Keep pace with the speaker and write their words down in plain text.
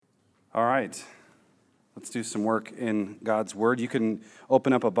All right, let's do some work in God's Word. You can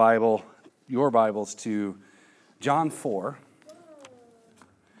open up a Bible, your Bibles, to John 4.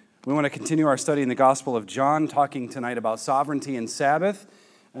 We want to continue our study in the Gospel of John, talking tonight about sovereignty and Sabbath.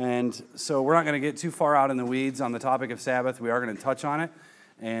 And so we're not going to get too far out in the weeds on the topic of Sabbath. We are going to touch on it.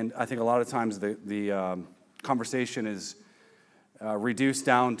 And I think a lot of times the conversation is reduced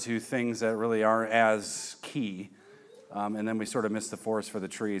down to things that really aren't as key. And then we sort of miss the forest for the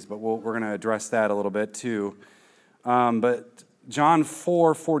trees. But we're going to address that a little bit too. But John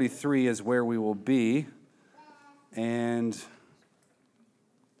 4:43 is where we will be. And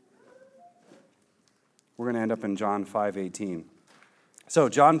we're going to end up in John 5:18. So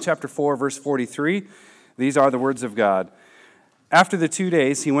John chapter 4, verse 43, these are the words of God. After the 2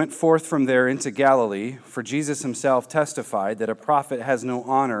 days, he went forth from there into Galilee, for Jesus himself testified that a prophet has no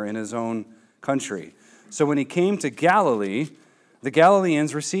honor in his own country. So when he came to Galilee, the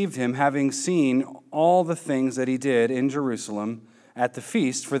Galileans received him, having seen all the things that he did in Jerusalem at the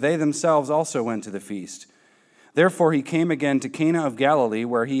feast, for they themselves also went to the feast. Therefore he came again to Cana of Galilee,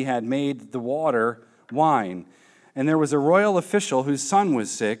 where he had made the water wine. And there was a royal official whose son was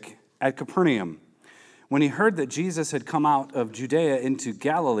sick at Capernaum. When he heard that Jesus had come out of Judea into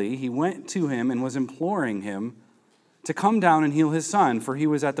Galilee, he went to him and was imploring him to come down and heal his son, for he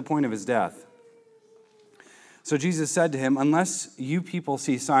was at the point of his death. So Jesus said to him, "Unless you people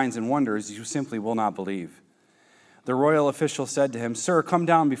see signs and wonders, you simply will not believe." The royal official said to him, "Sir, come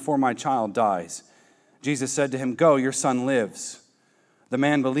down before my child dies." Jesus said to him, "Go, your son lives." The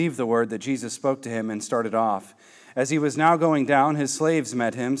man believed the word that Jesus spoke to him and started off. As he was now going down, his slaves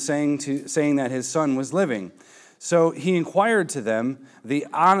met him, saying that his son was living. So he inquired to them the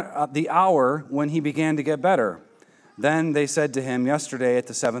hour when he began to get better. Then they said to him, "Yesterday at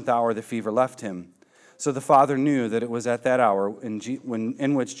the 7th hour the fever left him." So the father knew that it was at that hour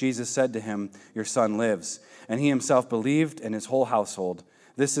in which Jesus said to him, "Your son lives." And he himself believed, and his whole household.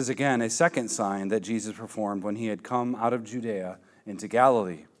 This is again a second sign that Jesus performed when he had come out of Judea into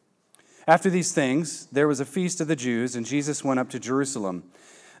Galilee. After these things, there was a feast of the Jews, and Jesus went up to Jerusalem.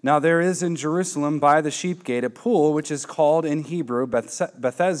 Now there is in Jerusalem by the sheep gate a pool, which is called in Hebrew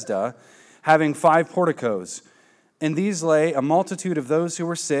Bethesda, having 5 porticos. In these lay a multitude of those who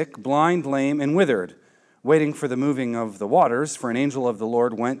were sick, blind, lame, and withered, waiting for the moving of the waters. For an angel of the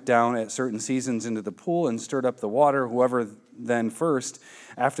Lord went down at certain seasons into the pool and stirred up the water. Whoever then first,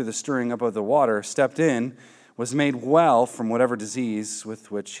 after the stirring up of the water, stepped in, was made well from whatever disease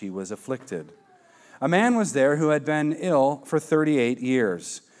with which he was afflicted. A man was there who had been ill for 38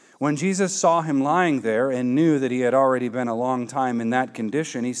 years. When Jesus saw him lying there and knew that he had already been a long time in that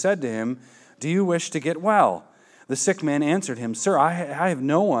condition, he said to him, "Do you wish to get well?" The sick man answered him, "Sir, I have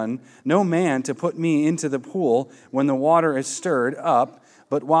no man to put me into the pool when the water is stirred up,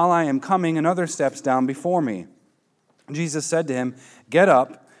 but while I am coming, another steps down before me." Jesus said to him, "Get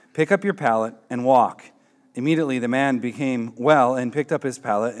up, pick up your pallet, and walk." Immediately the man became well and picked up his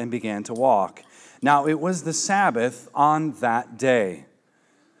pallet and began to walk. Now it was the Sabbath on that day.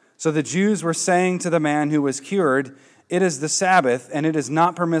 So the Jews were saying to the man who was cured, "It is the Sabbath, and it is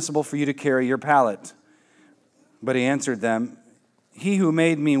not permissible for you to carry your pallet." But he answered them, "He who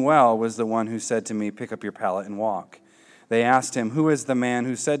made me well was the one who said to me, 'Pick up your pallet and walk.'" They asked him, "Who is the man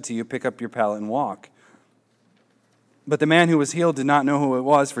who said to you, 'Pick up your pallet and walk'?" But the man who was healed did not know who it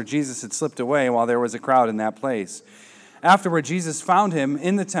was, for Jesus had slipped away while there was a crowd in that place. Afterward, Jesus found him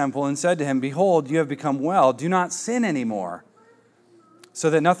in the temple and said to him, "Behold, you have become well. Do not sin anymore, so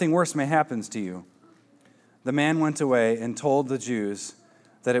that nothing worse may happen to you." The man went away and told the Jews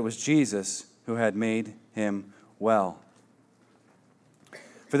that it was Jesus who had made him well.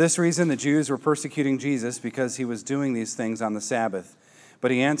 For this reason, the Jews were persecuting Jesus because he was doing these things on the Sabbath.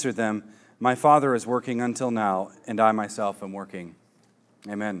 But he answered them, "My Father is working until now, and I myself am working."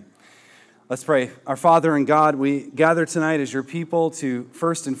 Amen. Let's pray. Our Father and God, we gather tonight as your people to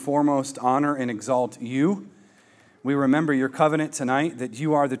first and foremost honor and exalt you. We remember your covenant tonight that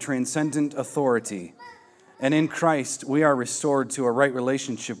you are the transcendent authority. And in Christ, we are restored to a right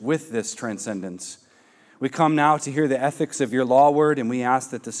relationship with this transcendence. We come now to hear the ethics of your law word, and we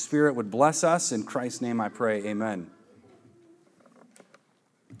ask that the Spirit would bless us. In Christ's name I pray, amen.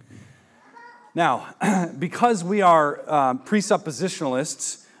 Now, because we are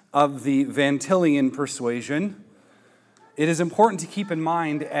presuppositionalists of the Van Tillian persuasion, it is important to keep in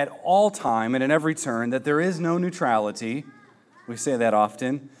mind at all time and at every turn that there is no neutrality. We say that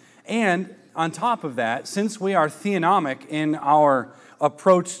often. And on top of that, since we are theonomic in our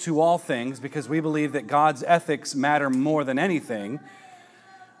approach to all things, because we believe that God's ethics matter more than anything,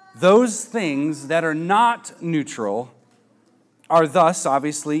 those things that are not neutral are thus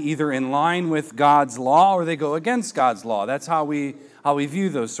obviously either in line with God's law or they go against God's law. That's how we view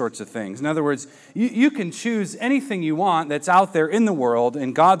those sorts of things. In other words, you can choose anything you want that's out there in the world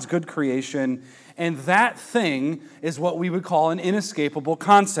in God's good creation, and that thing is what we would call an inescapable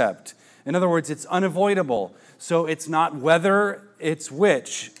concept. In other words, it's unavoidable. So it's not whether, it's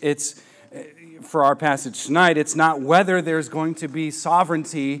which. It's, for our passage tonight, it's not whether there's going to be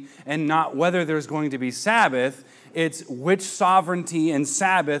sovereignty and not whether there's going to be Sabbath. It's which sovereignty and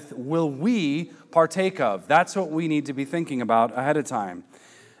Sabbath will we partake of. That's what we need to be thinking about ahead of time.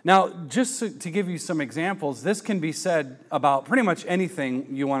 Now, just to give you some examples, this can be said about pretty much anything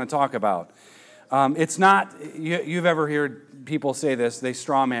you want to talk about. It's not, you've ever heard people say this, they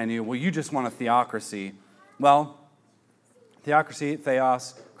straw man you, well, you just want a theocracy. Well, theocracy,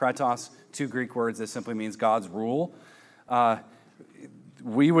 theos, kratos, two Greek words that simply means God's rule.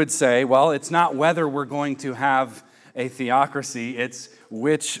 We would say, well, it's not whether we're going to have a theocracy, it's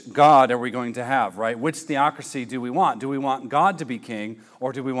which God are we going to have, right? Which theocracy do we want? Do we want God to be king,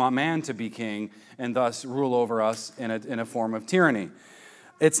 or do we want man to be king and thus rule over us in a form of tyranny?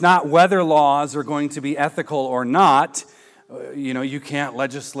 It's not whether laws are going to be ethical or not. You can't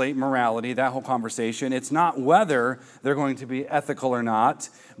legislate morality, that whole conversation. It's not whether they're going to be ethical or not,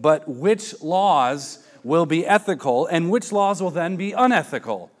 but which laws will be ethical and which laws will then be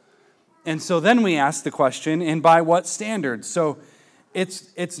unethical. And so then we ask the question, and by what standards? So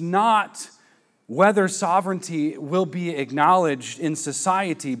it's not whether sovereignty will be acknowledged in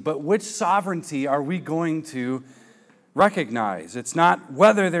society, but which sovereignty are we going to recognize. It's not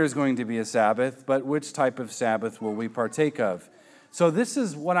whether there's going to be a Sabbath, but which type of Sabbath will we partake of. So this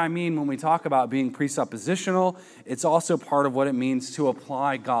is what I mean when we talk about being presuppositional. It's also part of what it means to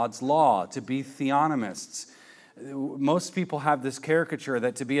apply God's law, to be theonomists. Most people have this caricature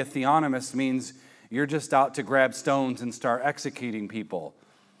that to be a theonomist means you're just out to grab stones and start executing people.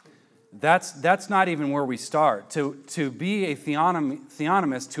 That's not even where we start. To be a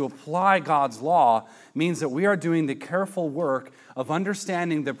theonomist, to apply God's law, means that we are doing the careful work of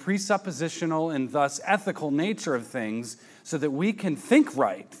understanding the presuppositional and thus ethical nature of things so that we can think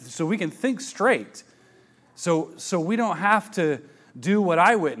right, so we can think straight. So we don't have to do what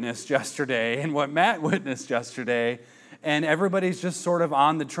I witnessed yesterday and what Matt witnessed yesterday, and everybody's just sort of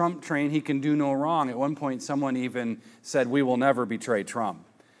on the Trump train, he can do no wrong. At one point, someone even said, we will never betray Trump.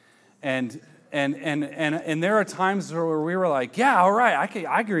 And there are times where we were like, yeah, all right,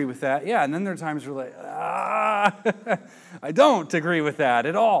 I agree with that. Yeah, and then there are times where we're like, I don't agree with that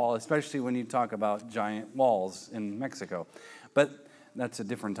at all, especially when you talk about giant walls in Mexico. But that's a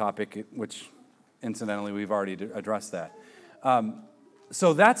different topic, which, incidentally, we've already addressed that.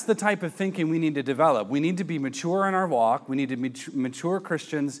 So that's the type of thinking we need to develop. We need to be mature in our walk. We need to be mature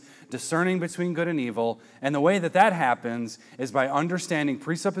Christians, discerning between good and evil. And the way that happens is by understanding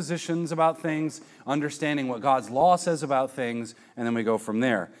presuppositions about things, understanding what God's law says about things, and then we go from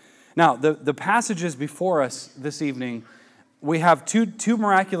there. Now, the passages before us this evening, we have two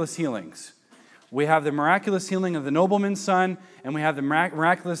miraculous healings. We have the miraculous healing of the nobleman's son, and we have the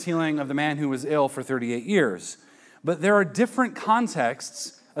miraculous healing of the man who was ill for 38 years. But there are different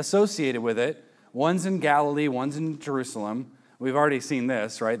contexts associated with it. One's in Galilee, one's in Jerusalem. We've already seen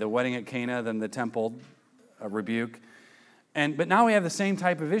this, right? The wedding at Cana, then the temple rebuke. But now we have the same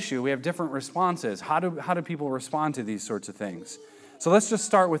type of issue. We have different responses. How do people respond to these sorts of things? So let's just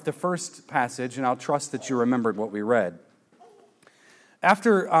start with the first passage, and I'll trust that you remembered what we read.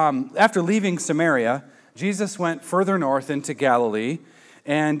 After leaving Samaria, Jesus went further north into Galilee,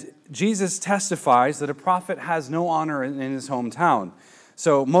 and Jesus testifies that a prophet has no honor in his hometown.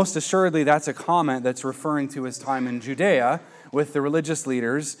 So most assuredly, that's a comment that's referring to his time in Judea with the religious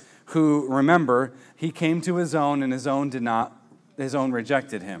leaders who, remember, he came to his own and his own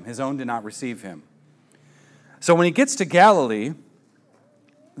rejected him. His own did not receive him. So when he gets to Galilee,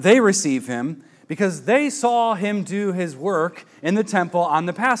 they receive him because they saw him do his work in the temple on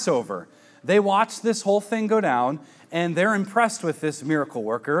the Passover. They watched this whole thing go down, and they're impressed with this miracle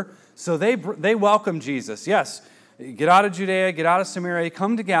worker, so they welcome Jesus. Yes, get out of Judea, get out of Samaria,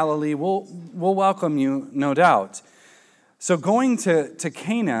 come to Galilee, we'll welcome you, no doubt. So going to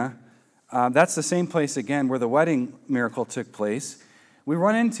Cana, that's the same place again where the wedding miracle took place. We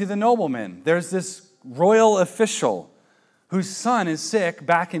run into the nobleman. There's this royal official whose son is sick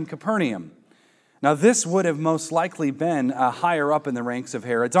back in Capernaum. Now, this would have most likely been higher up in the ranks of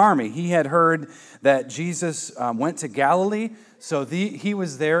Herod's army. He had heard that Jesus went to Galilee, so he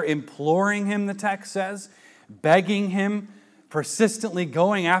was there imploring him, the text says, begging him, persistently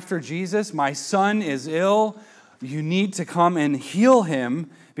going after Jesus. My son is ill. You need to come and heal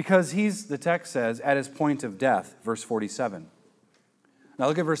him because he's, the text says, at his point of death, verse 47. Now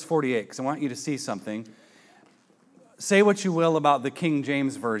look at verse 48, because I want you to see something. Say what you will about the King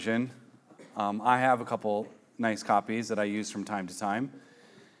James Version. I have a couple nice copies that I use from time to time.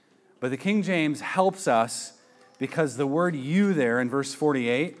 But the King James helps us because the word you there in verse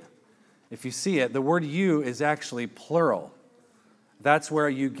 48, if you see it, the word you is actually plural. That's where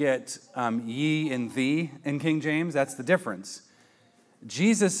you get ye and thee in King James. That's the difference.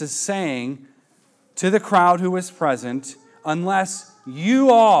 Jesus is saying to the crowd who was present, unless you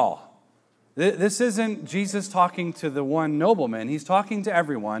all, this isn't Jesus talking to the one nobleman. He's talking to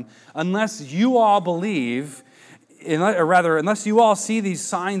everyone. Unless you all believe, or rather, unless you all see these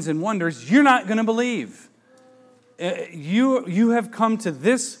signs and wonders, you're not going to believe. You have come to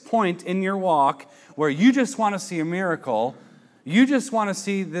this point in your walk where you just want to see a miracle. You just want to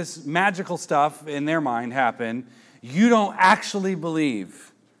see this magical stuff in their mind happen. You don't actually believe.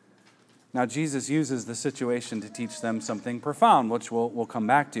 Now, Jesus uses the situation to teach them something profound, which we'll come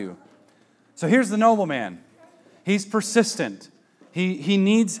back to. So here's the nobleman. He's persistent. He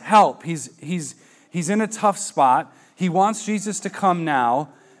needs help. He's in a tough spot. He wants Jesus to come now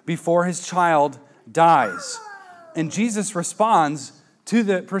before his child dies. And Jesus responds to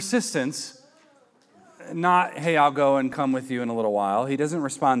the persistence, not, hey, I'll go and come with you in a little while. He doesn't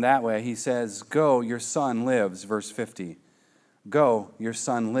respond that way. He says, go, your son lives, verse 50. Go, your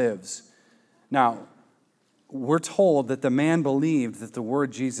son lives. Now, we're told that the man believed that the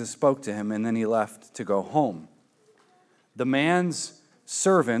word Jesus spoke to him, and then he left to go home. The man's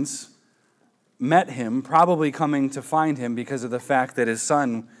servants met him, probably coming to find him because of the fact that his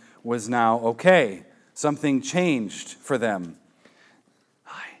son was now okay. Something changed for them.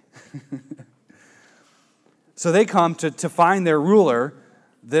 Hi. So they come to find their ruler.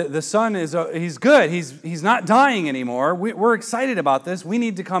 The son he's good. He's not dying anymore. We're excited about this. We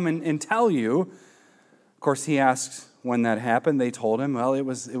need to come and tell you. Of course, he asks when that happened. They told him, well, it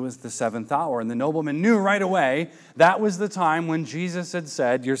was the seventh hour. And the nobleman knew right away that was the time when Jesus had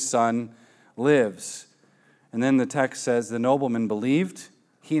said, your son lives. And then the text says the nobleman believed,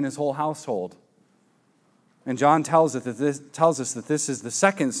 he and his whole household. And John tells us that this is the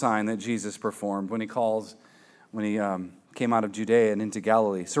second sign that Jesus performed when he came out of Judea and into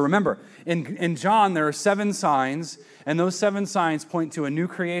Galilee. So remember, in John there are 7 signs, and those 7 signs point to a new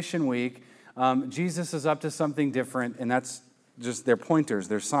creation week. Jesus is up to something different, and that's just their pointers,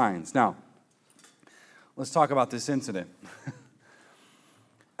 their signs. Now, let's talk about this incident.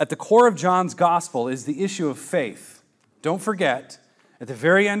 At the core of John's gospel is the issue of faith. Don't forget, at the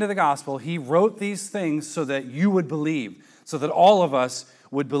very end of the gospel, he wrote these things so that you would believe, so that all of us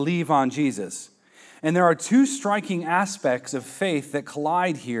would believe on Jesus. And there are 2 striking aspects of faith that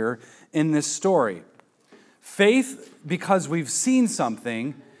collide here in this story. Faith because we've seen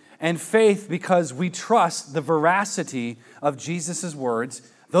something, and faith because we trust the veracity of Jesus' words.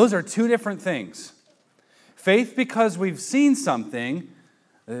 Those are 2 different things. Faith because we've seen something.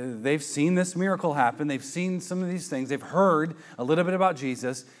 They've seen this miracle happen. They've seen some of these things. They've heard a little bit about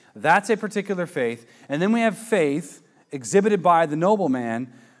Jesus. That's a particular faith. And then we have faith exhibited by the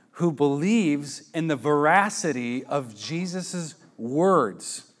nobleman who believes in the veracity of Jesus'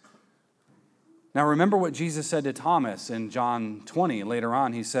 words. Now remember what Jesus said to Thomas in John 20. Later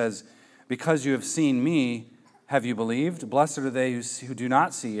on, he says, because you have seen me, have you believed? Blessed are they who do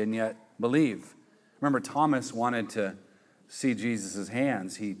not see and yet believe. Remember, Thomas wanted to see Jesus'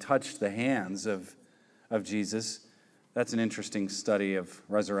 hands. He touched the hands of Jesus. That's an interesting study of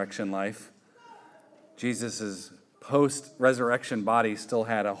resurrection life. Jesus' post-resurrection body still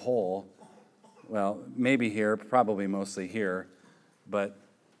had a hole. Well, maybe here, probably mostly here. But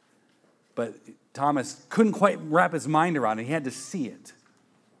Thomas couldn't quite wrap his mind around it. He had to see it.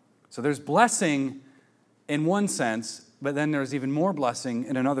 So there's blessing in one sense, but then there's even more blessing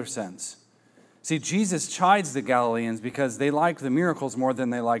in another sense. See, Jesus chides the Galileans because they liked the miracles more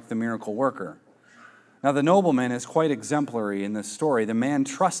than they liked the miracle worker. Now, the nobleman is quite exemplary in this story. The man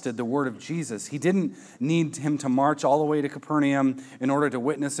trusted the word of Jesus. He didn't need him to march all the way to Capernaum in order to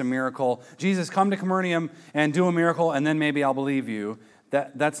witness a miracle. Jesus, come to Capernaum and do a miracle, and then maybe I'll believe you.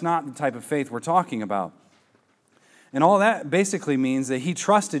 That's not the type of faith we're talking about. And all that basically means that he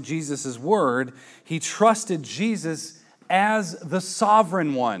trusted Jesus' word. He trusted Jesus as the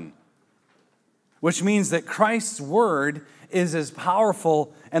sovereign one, which means that Christ's word is as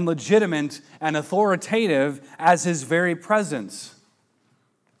powerful and legitimate and authoritative as his very presence.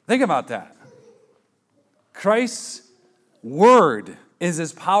 Think about that. Christ's word is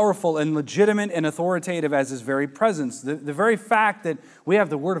as powerful and legitimate and authoritative as his very presence. The very fact that we have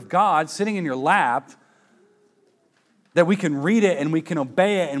the word of God sitting in your lap, that we can read it and we can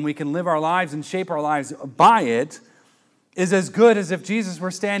obey it and we can live our lives and shape our lives by it, is as good as if Jesus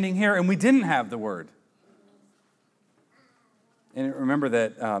were standing here and we didn't have the Word. And remember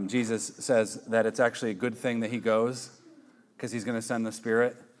that Jesus says that it's actually a good thing that he goes because he's going to send the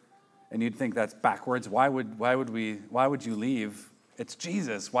Spirit. And you'd think that's backwards. Why would you leave? It's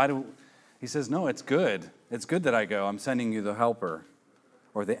Jesus. He says, no, it's good. It's good that I go. I'm sending you the helper.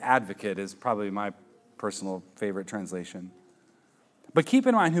 Or the advocate is probably my personal favorite translation. But keep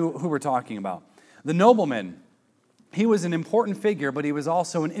in mind who we're talking about. The nobleman, he was an important figure, but he was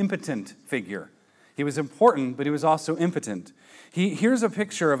also an impotent figure. He was important, but he was also impotent. Here's a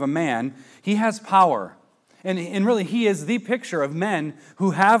picture of a man. He has power. And really, he is the picture of men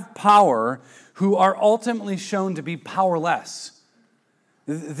who have power, who are ultimately shown to be powerless.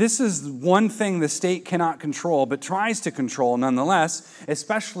 This is one thing the state cannot control, but tries to control nonetheless,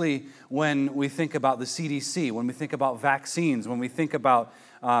 especially when we think about the CDC, when we think about vaccines, when we think about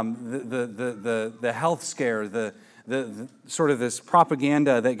the health scare, the sort of this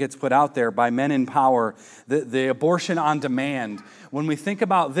propaganda that gets put out there by men in power, the abortion on demand. When we think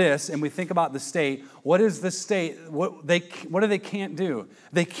about this and we think about the state, what is the state? What do they can't do?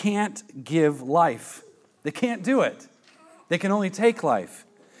 They can't give life. They can't do it. They can only take life.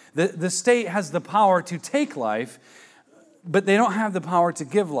 The state has the power to take life, but they don't have the power to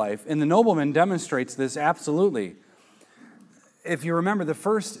give life. And the nobleman demonstrates this absolutely. If you remember, the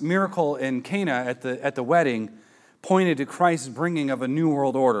first miracle in Cana at the wedding pointed to Christ's bringing of a new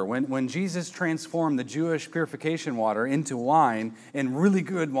world order. When Jesus transformed the Jewish purification water into wine, and really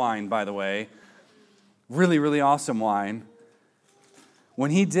good wine, by the way, really, really awesome wine,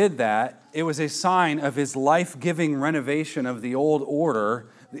 when he did that, it was a sign of his life-giving renovation of the old order,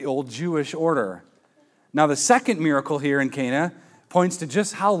 the old Jewish order. Now, the second miracle here in Cana points to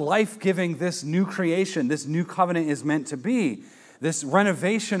just how life-giving this new creation, this new covenant is meant to be. This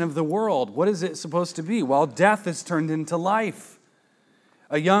renovation of the world, what is it supposed to be? Well, death is turned into life.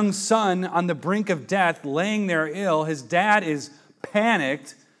 A young son on the brink of death, laying there ill, his dad is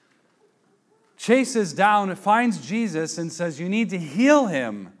panicked, chases down, finds Jesus and says, you need to heal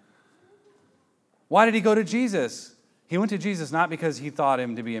him. Why did he go to Jesus? He went to Jesus not because he thought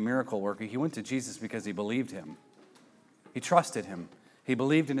him to be a miracle worker. He went to Jesus because he believed him. He trusted him. He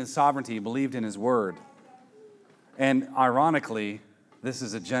believed in his sovereignty. He believed in his word. And ironically, this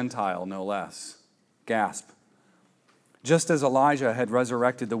is a Gentile, no less. Gasp. Just as Elijah had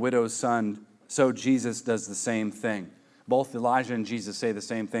resurrected the widow's son, so Jesus does the same thing. Both Elijah and Jesus say the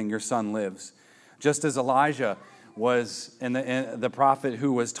same thing, your son lives. Just as Elijah was the prophet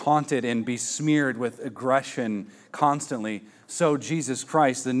who was taunted and besmeared with aggression constantly, so Jesus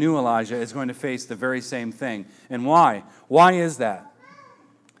Christ, the new Elijah, is going to face the very same thing. And why? Why is that?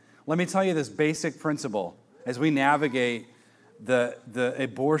 Let me tell you this basic principle as we navigate the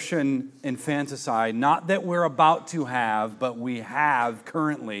abortion infanticide, not that we're about to have, but we have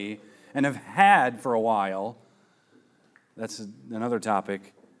currently and have had for a while. That's another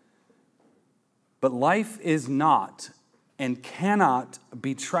topic. But life is not and cannot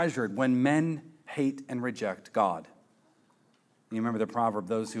be treasured when men hate and reject God. You remember the proverb,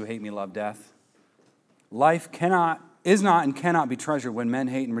 those who hate me love death? Life is not and cannot be treasured when men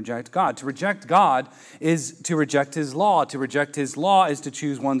hate and reject God. To reject God is to reject his law. To reject his law is to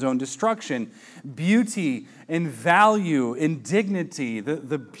choose one's own destruction. Beauty and value and dignity,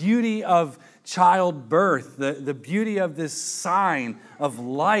 the beauty of childbirth, the beauty of this sign of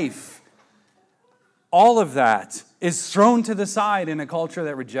life, all of that is thrown to the side in a culture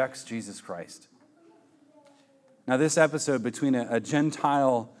that rejects Jesus Christ. Now, this episode between a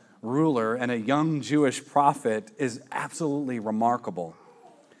Gentile ruler and a young Jewish prophet is absolutely remarkable.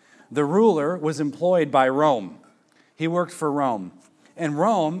 The ruler was employed by Rome. He worked for Rome. And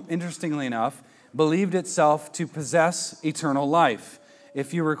Rome, interestingly enough, believed itself to possess eternal life.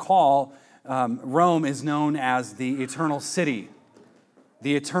 If you recall, Rome is known as the Eternal City.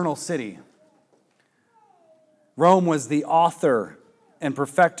 The Eternal City. Rome was the author and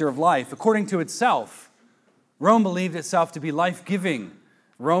perfecter of life. According to itself, Rome believed itself to be life-giving.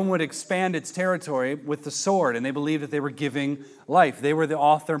 Rome would expand its territory with the sword, and they believed that they were giving life. They were the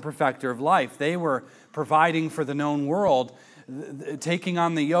author and perfecter of life. They were providing for the known world, taking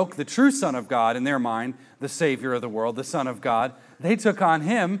on the yoke, the true Son of God in their mind, the Savior of the world, the Son of God. They took on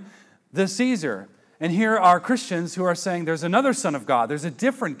him, the Caesar. And here are Christians who are saying there's another Son of God, there's a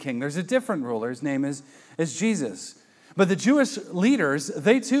different king, there's a different ruler. His name is Jesus. But the Jewish leaders,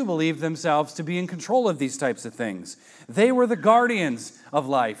 they too believed themselves to be in control of these types of things. They were the guardians of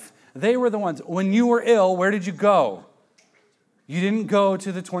life. They were the ones. When you were ill, where did you go? You didn't go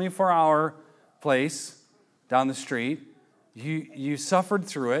to the 24-hour place down the street. You suffered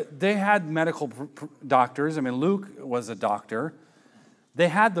through it. They had medical doctors. I mean, Luke was a doctor. They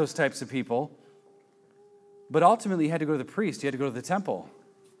had those types of people. But ultimately, you had to go to the priest. You had to go to the temple.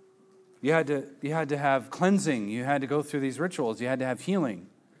 You had to have cleansing. You had to go through these rituals. You had to have healing.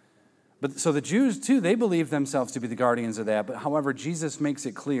 But so the Jews, too, they believed themselves to be the guardians of that. But however, Jesus makes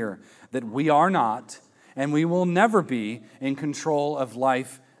it clear that we are not, and we will never be, in control of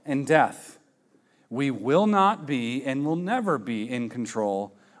life and death. We will not be and will never be in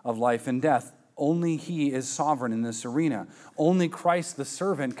control of life and death. Only He is sovereign in this arena. Only Christ the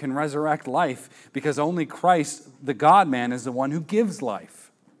servant can resurrect life, because only Christ the God-man is the one who gives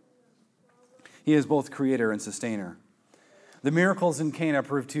life. He is both creator and sustainer. The miracles in Cana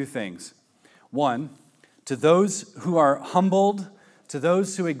prove two things. One, to those who are humbled, to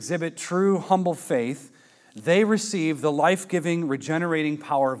those who exhibit true humble faith, they receive the life-giving, regenerating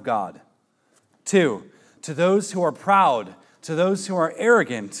power of God. Two, to those who are proud, to those who are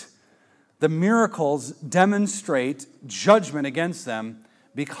arrogant, the miracles demonstrate judgment against them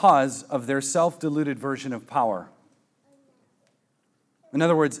because of their self-deluded version of power. In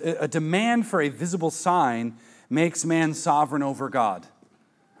other words, a demand for a visible sign makes man sovereign over God.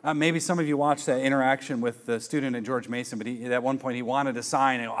 Maybe some of you watched that interaction with the student at George Mason, but at one point he wanted a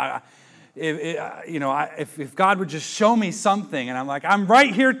sign. If God would just show me something, and I'm like, I'm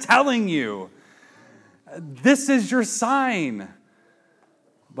right here telling you. This is your sign.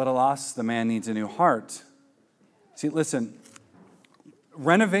 But alas, the man needs a new heart. See, listen,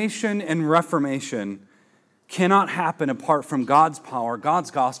 renovation and reformation cannot happen apart from God's power,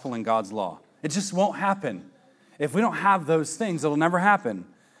 God's gospel, and God's law. It just won't happen. If we don't have those things, it'll never happen.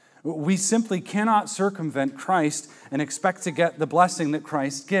 We simply cannot circumvent Christ and expect to get the blessing that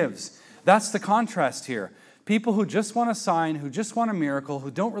Christ gives. That's the contrast here. People who just want a sign, who just want a miracle, who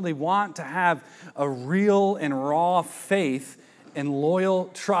don't really want to have a real and raw faith and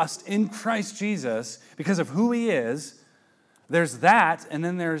loyal trust in Christ Jesus because of who He is, there's that, and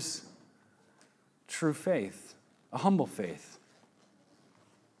then there's true faith, a humble faith.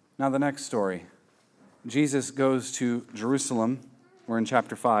 Now the next story. Jesus goes to Jerusalem. We're in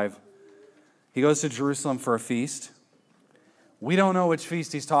chapter 5. He goes to Jerusalem for a feast. We don't know which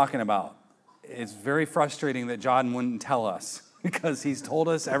feast He's talking about. It's very frustrating that John wouldn't tell us because he's told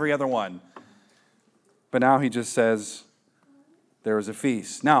us every other one. But now he just says there was a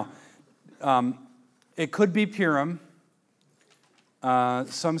feast. Now, it could be Purim.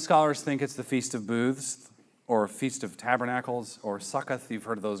 Some scholars think it's the Feast of Booths or Feast of Tabernacles or Succoth. You've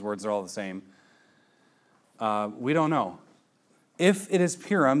heard of those words. They're all the same. We don't know. If it is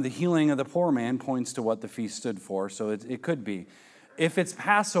Purim, the healing of the poor man points to what the feast stood for, so it could be. If it's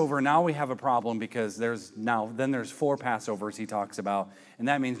Passover, now we have a problem because there's 4 Passovers he talks about, and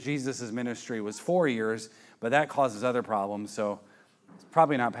that means Jesus' ministry was 4 years, but that causes other problems, so it's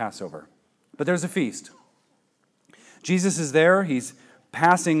probably not Passover. But there's a feast. Jesus is there. He's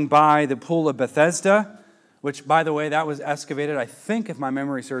passing by the pool of Bethesda, which, by the way, that was excavated, I think, if my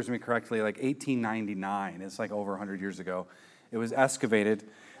memory serves me correctly, like 1899. It's like over 100 years ago. It was excavated,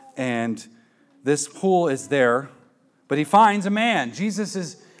 and this pool is there. But he finds a man. Jesus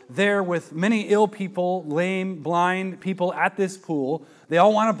is there with many ill people, lame, blind people at this pool. They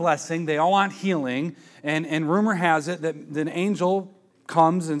all want a blessing. They all want healing. And rumor has it that an angel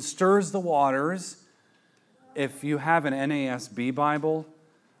comes and stirs the waters. If you have an NASB Bible,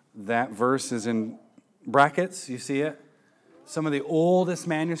 that verse is in brackets. You see it? Some of the oldest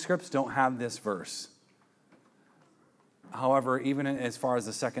manuscripts don't have this verse. However, even as far as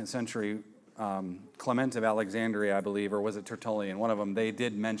the 2nd century, Clement of Alexandria, I believe, or was it Tertullian, one of them, they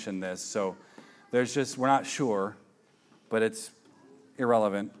did mention this. So we're not sure, but it's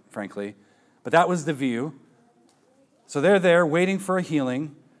irrelevant, frankly. But that was the view. So they're there waiting for a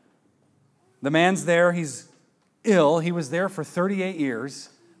healing. The man's there. He's ill. He was there for 38 years,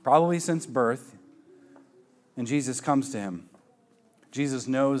 probably since birth. And Jesus comes to him. Jesus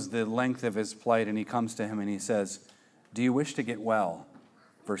knows the length of his plight, and he comes to him and he says, "Do you wish to get well?"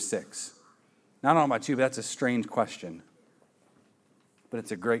 Verse 6. Now, I don't know about you, but that's a strange question. But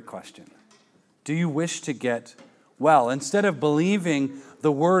it's a great question. Do you wish to get well? Instead of believing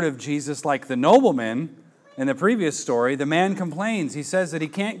the word of Jesus like the nobleman in the previous story, the man complains. He says that he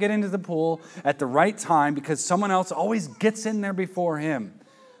can't get into the pool at the right time because someone else always gets in there before him.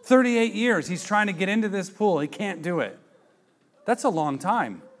 38 years he's trying to get into this pool. He can't do it. That's a long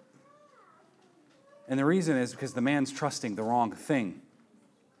time. And the reason is because the man's trusting the wrong thing.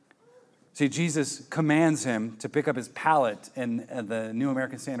 See, Jesus commands him to pick up his pallet, and the New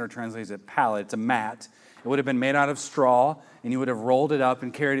American Standard translates it pallet. It's a mat. It would have been made out of straw, and you would have rolled it up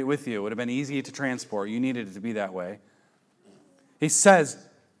and carried it with you. It would have been easy to transport. You needed it to be that way. He says,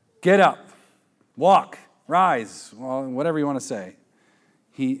 get up, walk, rise, well, whatever you want to say.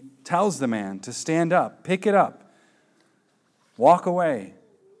 He tells the man to stand up, pick it up, walk away.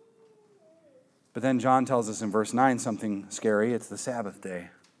 But then John tells us in verse 9 something scary. It's the Sabbath day.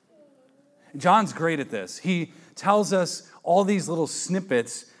 John's great at this. He tells us all these little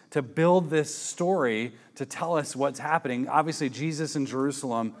snippets to build this story, to tell us what's happening. Obviously, Jesus and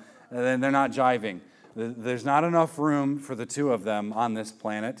Jerusalem, they're not jiving. There's not enough room for the two of them on this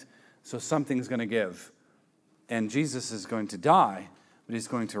planet, so something's going to give. And Jesus is going to die, but he's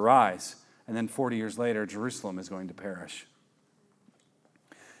going to rise. And then 40 years later, Jerusalem is going to perish.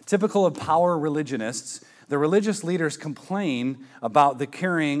 Typical of power religionists, the religious leaders complain about the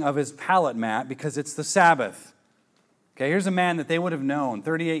carrying of his pallet mat because it's the Sabbath. Okay, here's a man that they would have known.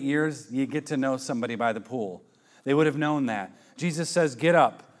 38 years, you get to know somebody by the pool. They would have known that. Jesus says, get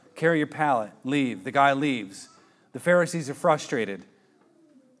up, carry your pallet, leave. The guy leaves. The Pharisees are frustrated.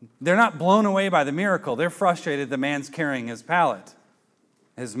 They're not blown away by the miracle. They're frustrated the man's carrying his pallet,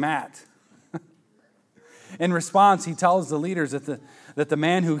 his mat. In response, he tells the leaders that the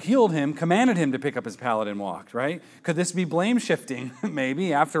man who healed him commanded him to pick up his pallet and walk, right? Could this be blame shifting?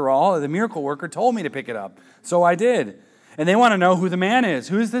 Maybe. After all, the miracle worker told me to pick it up, so I did. And they want to know who the man is.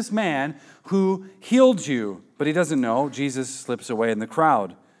 Who is this man who healed you? But he doesn't know. Jesus slips away in the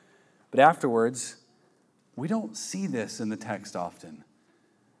crowd. But afterwards, we don't see this in the text often.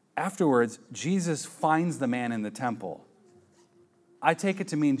 Afterwards, Jesus finds the man in the temple. I take it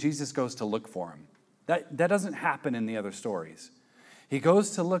to mean Jesus goes to look for him. That doesn't happen in the other stories. He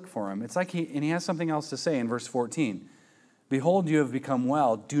goes to look for him. It's like he has something else to say in verse 14. Behold, you have become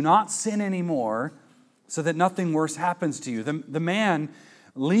well. Do not sin anymore so that nothing worse happens to you. The man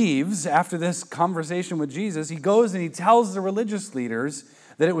leaves after this conversation with Jesus. He goes and he tells the religious leaders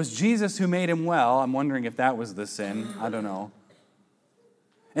that it was Jesus who made him well. I'm wondering if that was the sin. I don't know.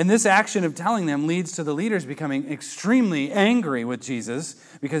 And this action of telling them leads to the leaders becoming extremely angry with Jesus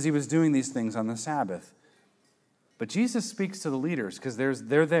because he was doing these things on the Sabbath. But Jesus speaks to the leaders because there's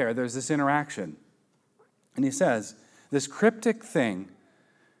this interaction. And he says this cryptic thing,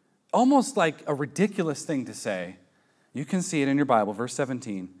 almost like a ridiculous thing to say. You can see it in your Bible, verse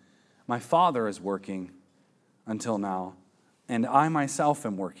 17. My Father is working until now, and I myself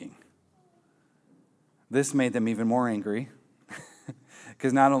am working. This made them even more angry.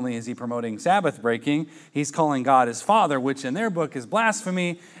 Because not only is he promoting Sabbath breaking, he's calling God his Father, which in their book is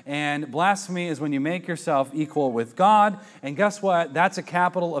blasphemy. And blasphemy is when you make yourself equal with God. And guess what? That's a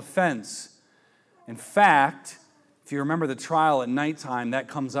capital offense. In fact, if you remember the trial at nighttime, that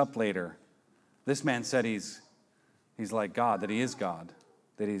comes up later. This man said he's like God, that he is God,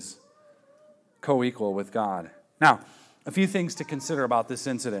 that he's co-equal with God. Now, a few things to consider about this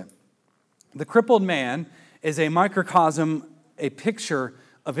incident. The crippled man is a microcosm, a picture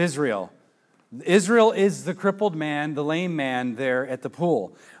of Israel. Israel is the crippled man, the lame man there at the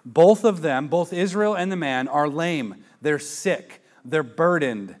pool. Both of them, both Israel and the man, are lame. They're sick. They're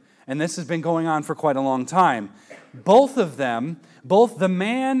burdened. And this has been going on for quite a long time. Both of them, both the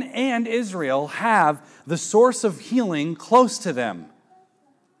man and Israel, have the source of healing close to them.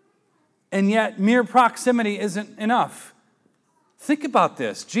 And yet, mere proximity isn't enough. Think about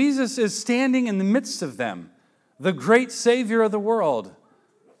this. Jesus is standing in the midst of them, the great Savior of the world.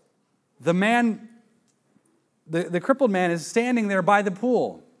 The man, the crippled man is standing there by the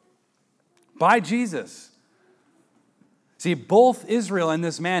pool, by Jesus. See, both Israel and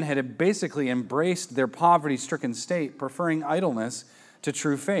this man had basically embraced their poverty-stricken state, preferring idleness to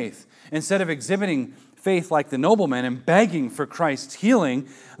true faith. Instead of exhibiting faith like the nobleman and begging for Christ's healing,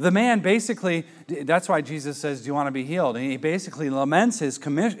 the man basically, that's why Jesus says, do you want to be healed? And he basically laments his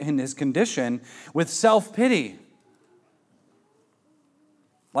condition with self-pity.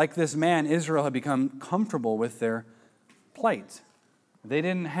 Like this man, Israel had become comfortable with their plight. They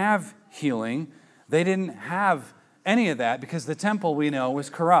didn't have healing. They didn't have any of that because the temple, we know, was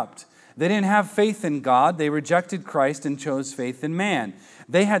corrupt. They didn't have faith in God. They rejected Christ and chose faith in man.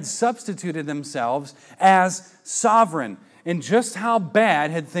 They had substituted themselves as sovereign. And just how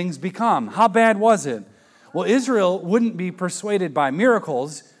bad had things become? How bad was it? Well, Israel wouldn't be persuaded by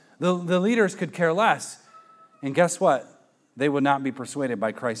miracles. The leaders could care less. And guess what? They would not be persuaded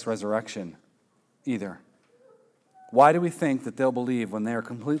by Christ's resurrection either. Why do we think that they'll believe when they are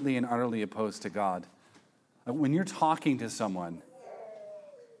completely and utterly opposed to God? When you're talking to someone,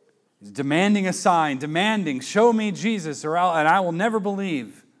 demanding a sign, demanding, show me Jesus and I will never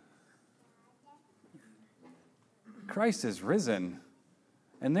believe. Christ is risen.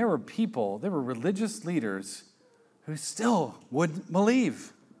 And there were religious leaders who still wouldn't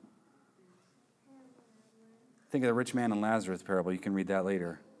believe. Think of the rich man and Lazarus parable. You can read that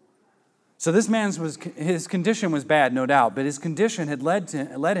later. So this his condition was bad, no doubt, but his condition had led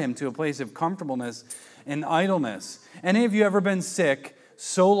him to a place of comfortableness and idleness. Any of you ever been sick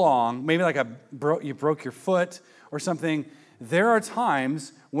so long, maybe like you broke your foot or something? There are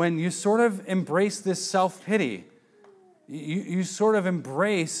times when you sort of embrace this self-pity. You sort of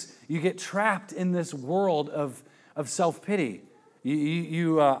you get trapped in this world of self-pity.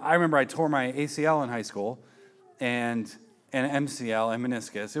 I remember I tore my ACL in high school and MCL and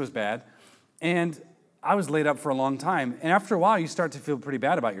meniscus. It was bad. And I was laid up for a long time. And after a while, you start to feel pretty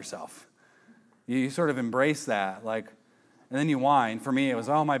bad about yourself. You sort of embrace that, and then you whine. For me, it was,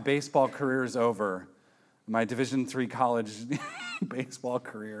 my baseball career is over. My Division III college baseball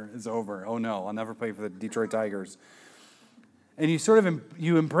career is over. Oh no, I'll never play for the Detroit Tigers. And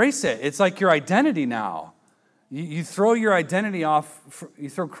you embrace it. It's like your identity now. You throw your identity off, you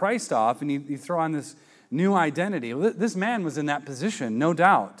throw Christ off, and you throw on this new identity. This man was in that position, no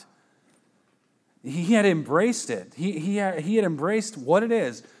doubt. He had embraced it. He had embraced what it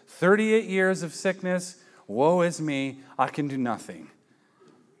is. 38 years of sickness, woe is me, I can do nothing.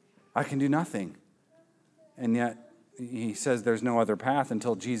 I can do nothing. And yet, he says there's no other path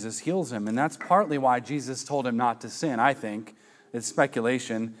until Jesus heals him. And that's partly why Jesus told him not to sin, I think. It's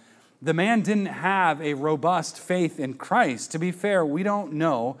speculation. The man didn't have a robust faith in Christ. To be fair, we don't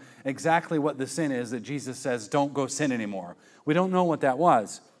know exactly what the sin is that Jesus says, don't go sin anymore. We don't know what that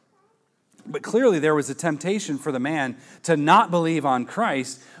was. But clearly there was a temptation for the man to not believe on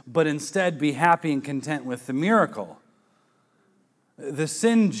Christ, but instead be happy and content with the miracle. The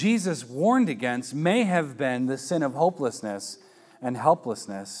sin Jesus warned against may have been the sin of hopelessness and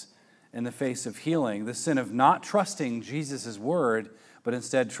helplessness in the face of healing, the sin of not trusting Jesus' word, but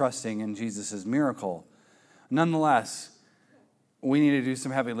instead trusting in Jesus' miracle. Nonetheless, we need to do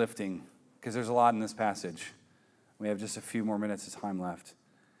some heavy lifting because there's a lot in this passage. We have just a few more minutes of time left.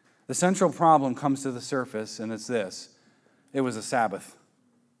 The central problem comes to the surface, and it's this. It was a Sabbath.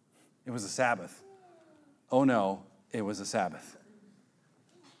 It was a Sabbath. Oh no, it was a Sabbath.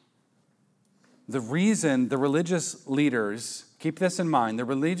 The reason the religious leaders, keep this in mind, the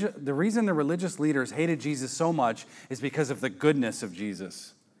reason the religious leaders hated Jesus so much is because of the goodness of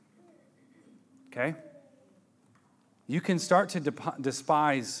Jesus. Okay? You can start to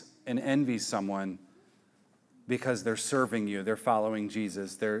despise and envy someone because they're serving you, they're following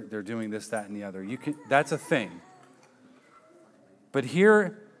Jesus, they're doing this, that, and the other. That's a thing. But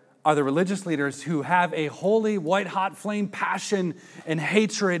here are the religious leaders who have a holy, white-hot flame passion and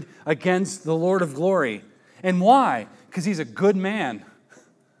hatred against the Lord of glory. And why? Because he's a good man.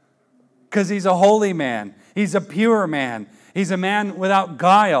 Because he's a holy man. He's a pure man. He's a man without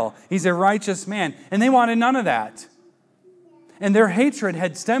guile. He's a righteous man. And they wanted none of that. And their hatred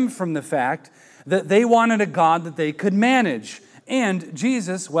had stemmed from the fact that they wanted a God that they could manage. And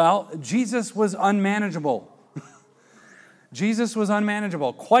Jesus was unmanageable. Jesus was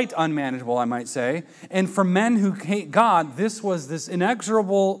unmanageable, quite unmanageable, I might say. And for men who hate God, this was this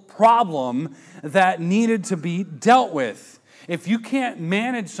inexorable problem that needed to be dealt with. If you can't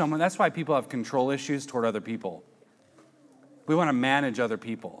manage someone, that's why people have control issues toward other people. We want to manage other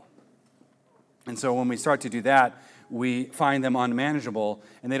people. And so when we start to do that, we find them unmanageable,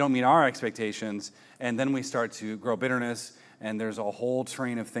 and they don't meet our expectations, and then we start to grow bitterness, and there's a whole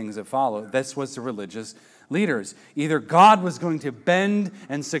train of things that follow. This was the religious leaders. Either God was going to bend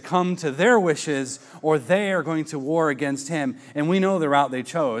and succumb to their wishes, or they are going to war against him. And we know the route they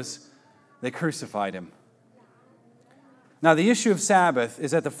chose. They crucified him. Now, the issue of Sabbath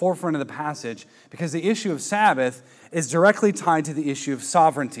is at the forefront of the passage because the issue of Sabbath is directly tied to the issue of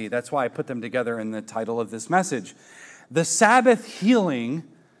sovereignty. That's why I put them together in the title of this message. The Sabbath healing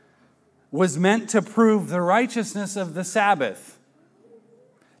was meant to prove the righteousness of the Sabbath,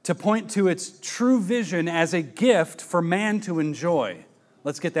 to point to its true vision as a gift for man to enjoy.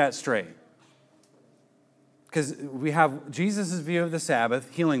 Let's get that straight. Because we have Jesus' view of the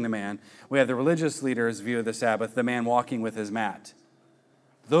Sabbath, healing the man. We have the religious leaders' view of the Sabbath, the man walking with his mat.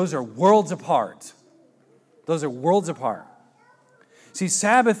 Those are worlds apart. Those are worlds apart. See,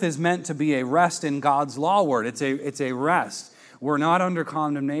 Sabbath is meant to be a rest in God's law word. It's a rest. We're not under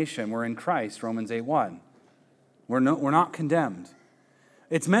condemnation. We're in Christ, Romans 8:1. We're not condemned.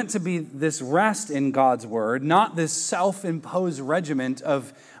 It's meant to be this rest in God's word, not this self-imposed regiment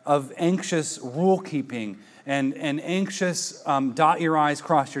of anxious rule-keeping and anxious dot your I's,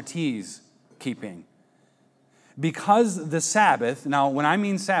 cross your T's keeping. Because the Sabbath, now when I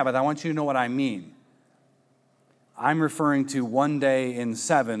mean Sabbath, I want you to know what I mean. I'm referring to one day in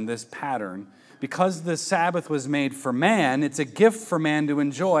 7, this pattern. Because the Sabbath was made for man, it's a gift for man to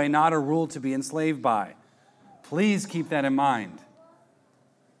enjoy, not a rule to be enslaved by. Please keep that in mind.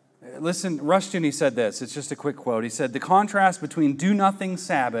 Listen, Rushdoony said this. It's just a quick quote. He said, "The contrast between do-nothing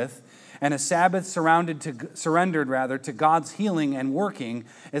Sabbath and a Sabbath surrendered to God's healing and working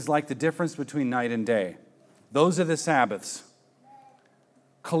is like the difference between night and day." Those are the Sabbaths.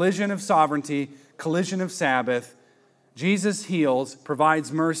 Collision of sovereignty, collision of Sabbath. Jesus heals,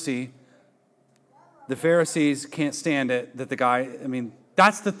 provides mercy. The Pharisees can't stand it that the guy,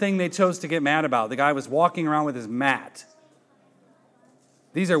 that's the thing they chose to get mad about. The guy was walking around with his mat.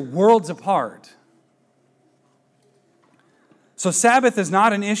 These are worlds apart. So Sabbath is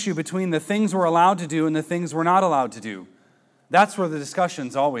not an issue between the things we're allowed to do and the things we're not allowed to do. That's where the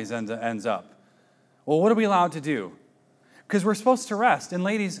discussions always ends up. Well, what are we allowed to do? Because we're supposed to rest. And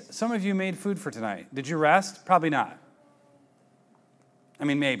ladies, some of you made food for tonight. Did you rest? Probably not.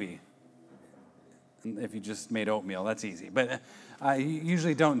 Maybe. If you just made oatmeal, that's easy. But I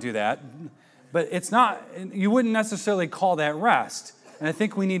usually don't do that. But it's not, you wouldn't necessarily call that rest. And I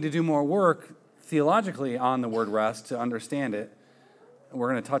think we need to do more work theologically on the word rest to understand it. And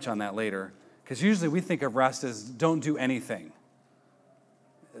we're going to touch on that later. Because usually we think of rest as don't do anything.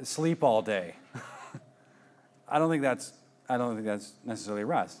 Sleep all day. I don't think that's necessarily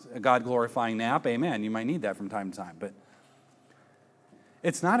rest. A God-glorifying nap, amen. You might need that from time to time. But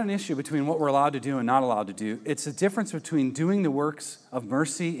it's not an issue between what we're allowed to do and not allowed to do. It's a difference between doing the works of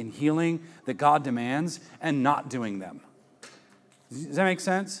mercy and healing that God demands and not doing them. Does that make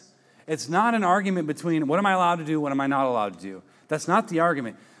sense? It's not an argument between what am I allowed to do, what am I not allowed to do. That's not the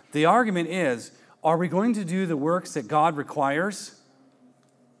argument. The argument is, are we going to do the works that God requires?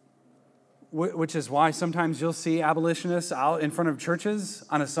 Which is why sometimes you'll see abolitionists out in front of churches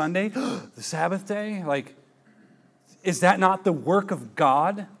on a Sunday, the Sabbath day. Is that not the work of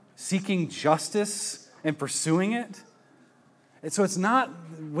God, seeking justice and pursuing it? And so it's not,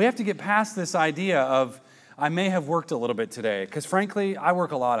 we have to get past this idea of, I may have worked a little bit today, because frankly, I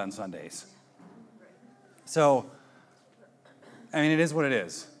work a lot on Sundays. So, it is what it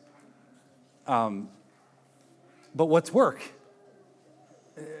is. But what's work?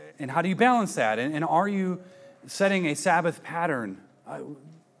 And how do you balance that? And are you setting a Sabbath pattern?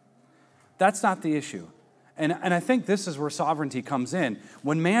 That's not the issue. And I think this is where sovereignty comes in.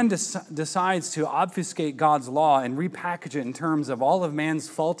 When man decides to obfuscate God's law and repackage it in terms of all of man's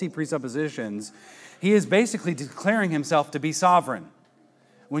faulty presuppositions, he is basically declaring himself to be sovereign.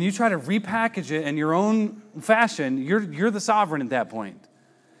 When you try to repackage it in your own fashion, you're the sovereign at that point.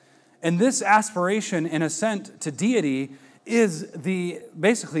 And this aspiration and ascent to deity is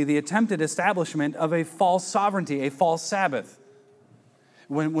basically the attempted establishment of a false sovereignty, a false Sabbath.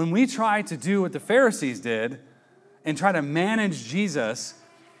 When we try to do what the Pharisees did and try to manage Jesus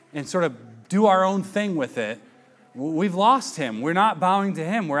and sort of do our own thing with it, we've lost him. We're not bowing to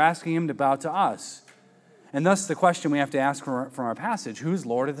him. We're asking him to bow to us. And thus the question we have to ask from our passage, who's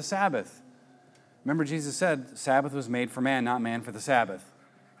Lord of the Sabbath? Remember Jesus said, Sabbath was made for man, not man for the Sabbath.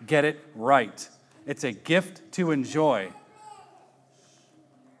 Get it right. It's a gift to enjoy.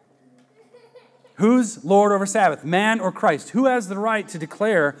 Who's Lord over Sabbath, man or Christ? Who has the right to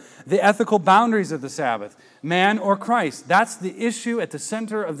declare the ethical boundaries of the Sabbath, man or Christ? That's the issue at the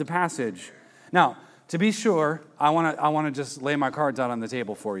center of the passage. Now, to be sure, I want to just lay my cards out on the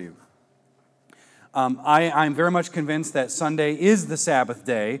table for you. I'm very much convinced that Sunday is the Sabbath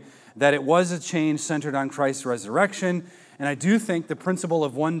day, that it was a change centered on Christ's resurrection, and I do think the principle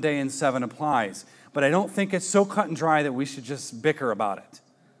of 1 day in 7 applies. But I don't think it's so cut and dry that we should just bicker about it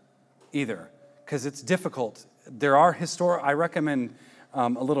either, because it's difficult. There are I recommend a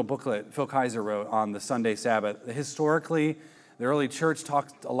little booklet Phil Kaiser wrote on the Sunday Sabbath. Historically, the early church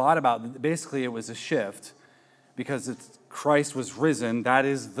talked a lot about, basically it was a shift, because Christ was risen. That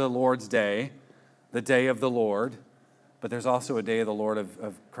is the Lord's day, the day of the Lord. But there's also a day of the Lord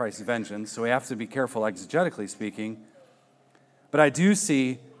of Christ's vengeance. So we have to be careful exegetically speaking. But I do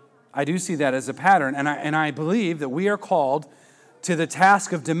see that as a pattern. And I believe that we are called to the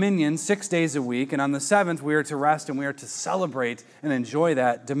task of dominion 6 days a week. And on the 7th, we are to rest and we are to celebrate and enjoy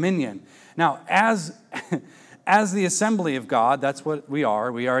that dominion. Now, as the assembly of God, that's what we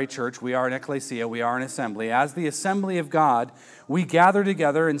are. We are a church. We are an ecclesia. We are an assembly. As the assembly of God, we gather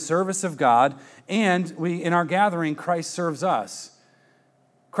together in service of God, and in our gathering, Christ serves us.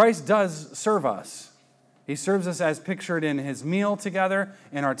 Christ does serve us. He serves us as pictured in his meal together,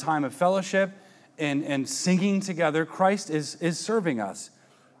 in our time of fellowship, and singing together. Christ is serving us.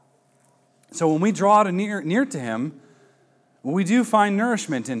 So when we draw near to him, we do find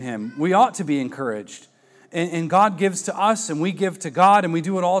nourishment in him. We ought to be encouraged. And God gives to us, and we give to God, and we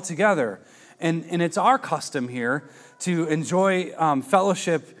do it all together. And it's our custom here to enjoy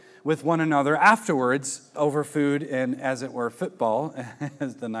fellowship with one another afterwards over food and, as it were, football,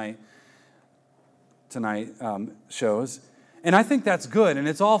 as the night tonight shows. And I think that's good, and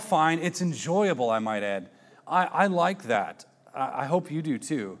it's all fine. It's enjoyable, I might add. I like that. I hope you do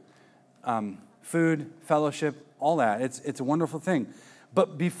too. Food, fellowship, all that. It's a wonderful thing.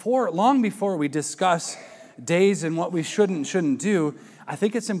 But long before we discuss days and what we should and shouldn't do, I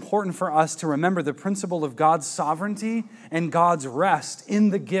think it's important for us to remember the principle of God's sovereignty and God's rest in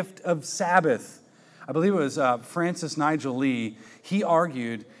the gift of Sabbath. I believe it was Francis Nigel Lee. He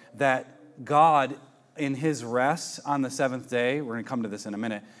argued that God, in his rest on the seventh day, we're going to come to this in a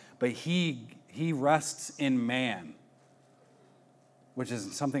minute, but he rests in man, which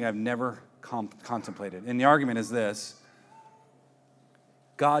is something I've never contemplated. And the argument is this: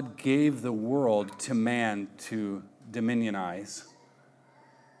 God gave the world to man to dominionize.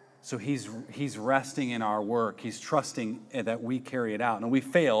 So he's resting in our work. He's trusting that we carry it out. And we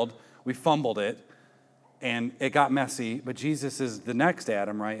failed. We fumbled it. And it got messy. But Jesus is the next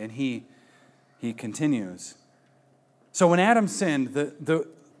Adam, right? And he continues. So when Adam sinned,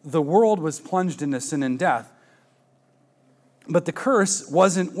 the world was plunged into sin and death. But the curse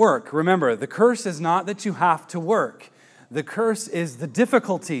wasn't work. Remember, the curse is not that you have to work. The curse is the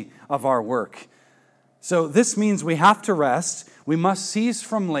difficulty of our work. So this means we have to rest. We must cease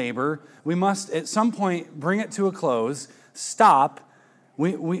from labor. We must, at some point, bring it to a close. Stop.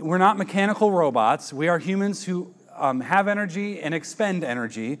 We're not mechanical robots. We are humans who have energy and expend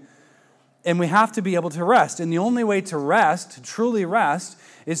energy. And we have to be able to rest. And the only way to rest, to truly rest,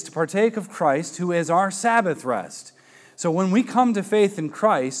 is to partake of Christ, who is our Sabbath rest. So when we come to faith in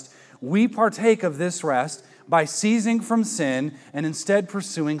Christ, we partake of this rest by ceasing from sin and instead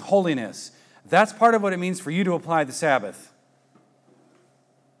pursuing holiness. That's part of what it means for you to apply the Sabbath.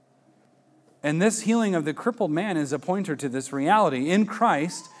 And this healing of the crippled man is a pointer to this reality. In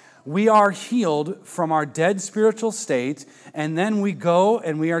Christ, we are healed from our dead spiritual state, and then we go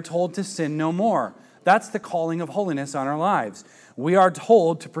and we are told to sin no more. That's the calling of holiness on our lives. We are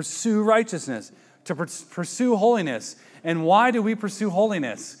told to pursue righteousness, to pursue holiness. And why do we pursue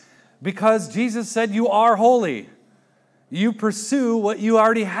holiness? Because Jesus said you are holy. You pursue what you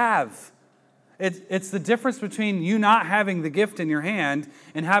already have. It's the difference between you not having the gift in your hand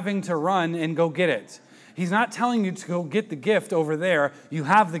and having to run and go get it. He's not telling you to go get the gift over there. You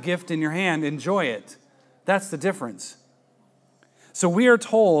have the gift in your hand. Enjoy it. That's the difference. So we are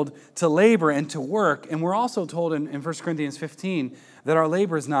told to labor and to work, and we're also told in 1 Corinthians 15 that our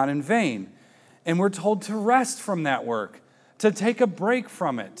labor is not in vain. And we're told to rest from that work, to take a break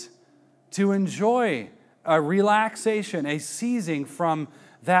from it, to enjoy a relaxation, a ceasing from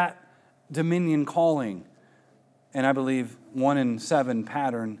that dominion calling. And I believe 1 in 7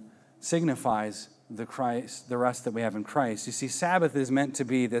 pattern signifies the rest that we have in Christ. You see, Sabbath is meant to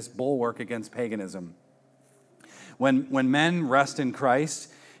be this bulwark against paganism. When men rest in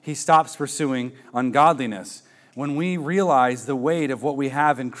Christ, he stops pursuing ungodliness. When we realize the weight of what we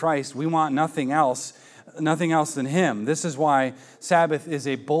have in Christ, we want nothing else than him. This is why Sabbath is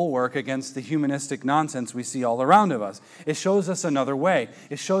a bulwark against the humanistic nonsense we see all around of us. It shows us another way.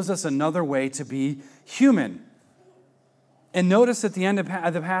 It shows us another way to be human. And notice at the end of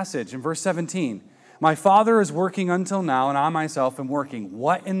the passage, in verse 17, my Father is working until now, and I myself am working.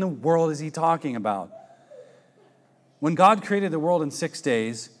 What in the world is he talking about? When God created the world in 6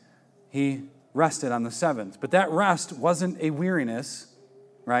 days, he rested on the seventh. But that rest wasn't a weariness,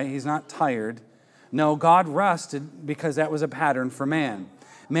 right? He's not tired. No, God rested because that was a pattern for man.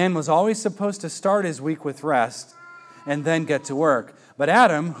 Man was always supposed to start his week with rest and then get to work. But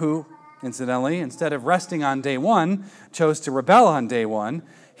Adam, who, incidentally, instead of resting on day one, chose to rebel on day one,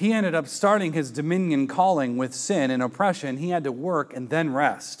 he ended up starting his dominion calling with sin and oppression. He had to work and then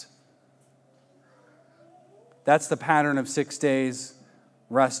rest. That's the pattern of 6 days,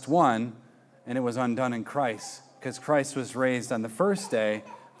 rest one, and it was undone in Christ because Christ was raised on the first day,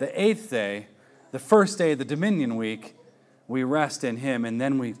 the eighth day, the first day of the dominion week. We rest in him, and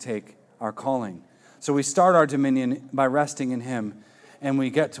then we take our calling. So we start our dominion by resting in him, and we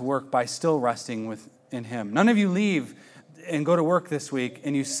get to work by still resting in him. None of you leave and go to work this week,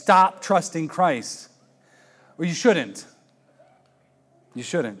 and you stop trusting Christ. Or you shouldn't. You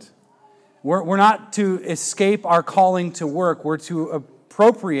shouldn't. We're not to escape our calling to work. We're to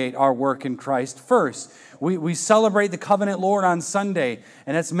appropriate our work in Christ first. We celebrate the covenant Lord on Sunday,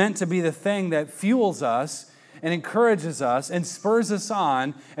 and it's meant to be the thing that fuels us and encourages us and spurs us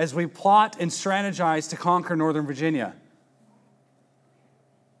on as we plot and strategize to conquer Northern Virginia,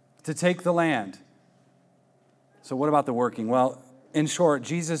 to take the land. So what about the working? Well, in short,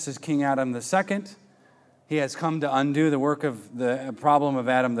 Jesus is King Adam II. He has come to undo the work of the problem of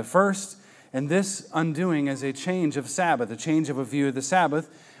Adam the first, and this undoing is a change of Sabbath. A change of a view of the Sabbath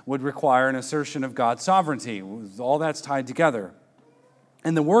would require an assertion of God's sovereignty. All that's tied together.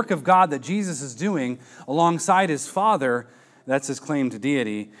 And the work of God that Jesus is doing alongside his Father, that's his claim to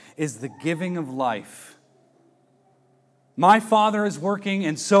deity, is the giving of life. My Father is working,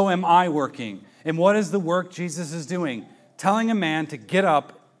 and so am I working. And what is the work Jesus is doing? Telling a man to get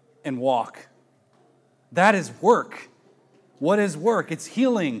up and walk. That is work. What is work? It's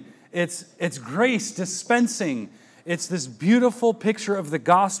healing. It's grace dispensing. It's this beautiful picture of the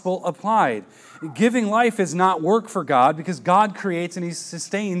gospel applied. Giving life is not work for God because God creates and he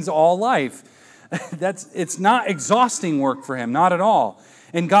sustains all life. It's not exhausting work for him, not at all.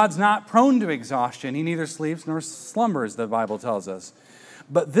 And God's not prone to exhaustion. He neither sleeps nor slumbers, the Bible tells us.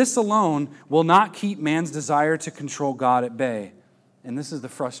 But this alone will not keep man's desire to control God at bay. And this is the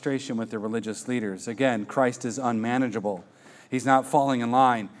frustration with the religious leaders. Again, Christ is unmanageable. He's not falling in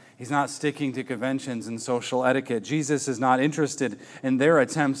line. He's not sticking to conventions and social etiquette. Jesus is not interested in their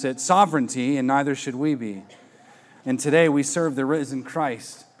attempts at sovereignty, and neither should we be. And today we serve the risen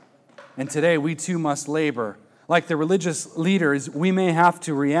Christ. And today we too must labor. Like the religious leaders, we may have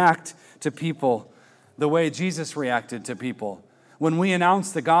to react to people the way Jesus reacted to people. When we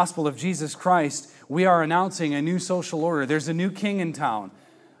announce the gospel of Jesus Christ, we are announcing a new social order. There's a new king in town.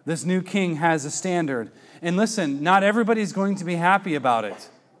 This new king has a standard. And listen, not everybody's going to be happy about it.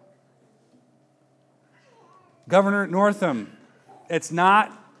 Governor Northam, it's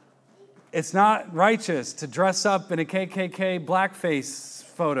not righteous to dress up in a KKK blackface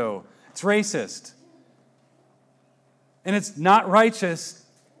photo. It's racist. And it's not righteous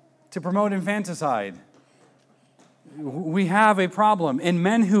to promote infanticide. We have a problem. And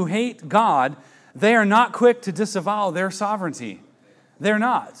men who hate God, they are not quick to disavow their sovereignty. They're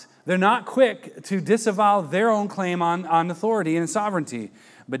not. They're not quick to disavow their own claim on authority and sovereignty.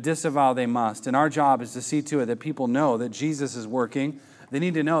 But disavow they must. And our job is to see to it that people know that Jesus is working. They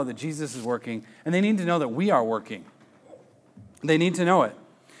need to know that Jesus is working. And they need to know that we are working. They need to know it.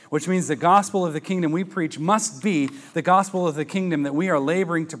 Which means the gospel of the kingdom we preach must be the gospel of the kingdom that we are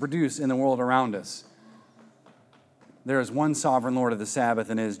laboring to produce in the world around us. There is one sovereign Lord of the Sabbath,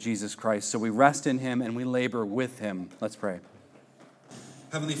 and it is Jesus Christ. So we rest in him and we labor with him. Let's pray.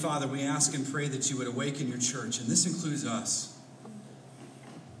 Heavenly Father, we ask and pray that you would awaken your church, and this includes us.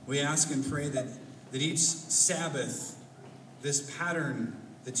 We ask and pray that each Sabbath, this pattern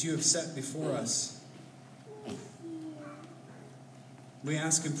that you have set before us, we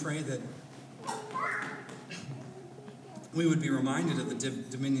ask and pray that we would be reminded of the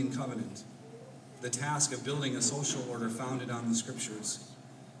Dominion Covenant, the task of building a social order founded on the Scriptures.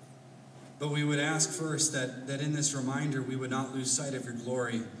 But we would ask first that in this reminder we would not lose sight of your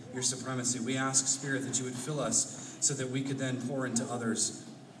glory, your supremacy. We ask, Spirit, that you would fill us so that we could then pour into others.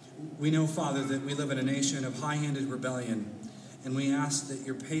 We know, Father, that we live in a nation of high-handed rebellion, and we ask that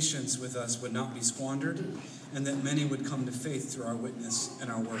your patience with us would not be squandered, and that many would come to faith through our witness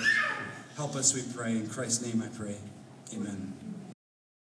and our work. Help us, we pray. In Christ's name I pray. Amen.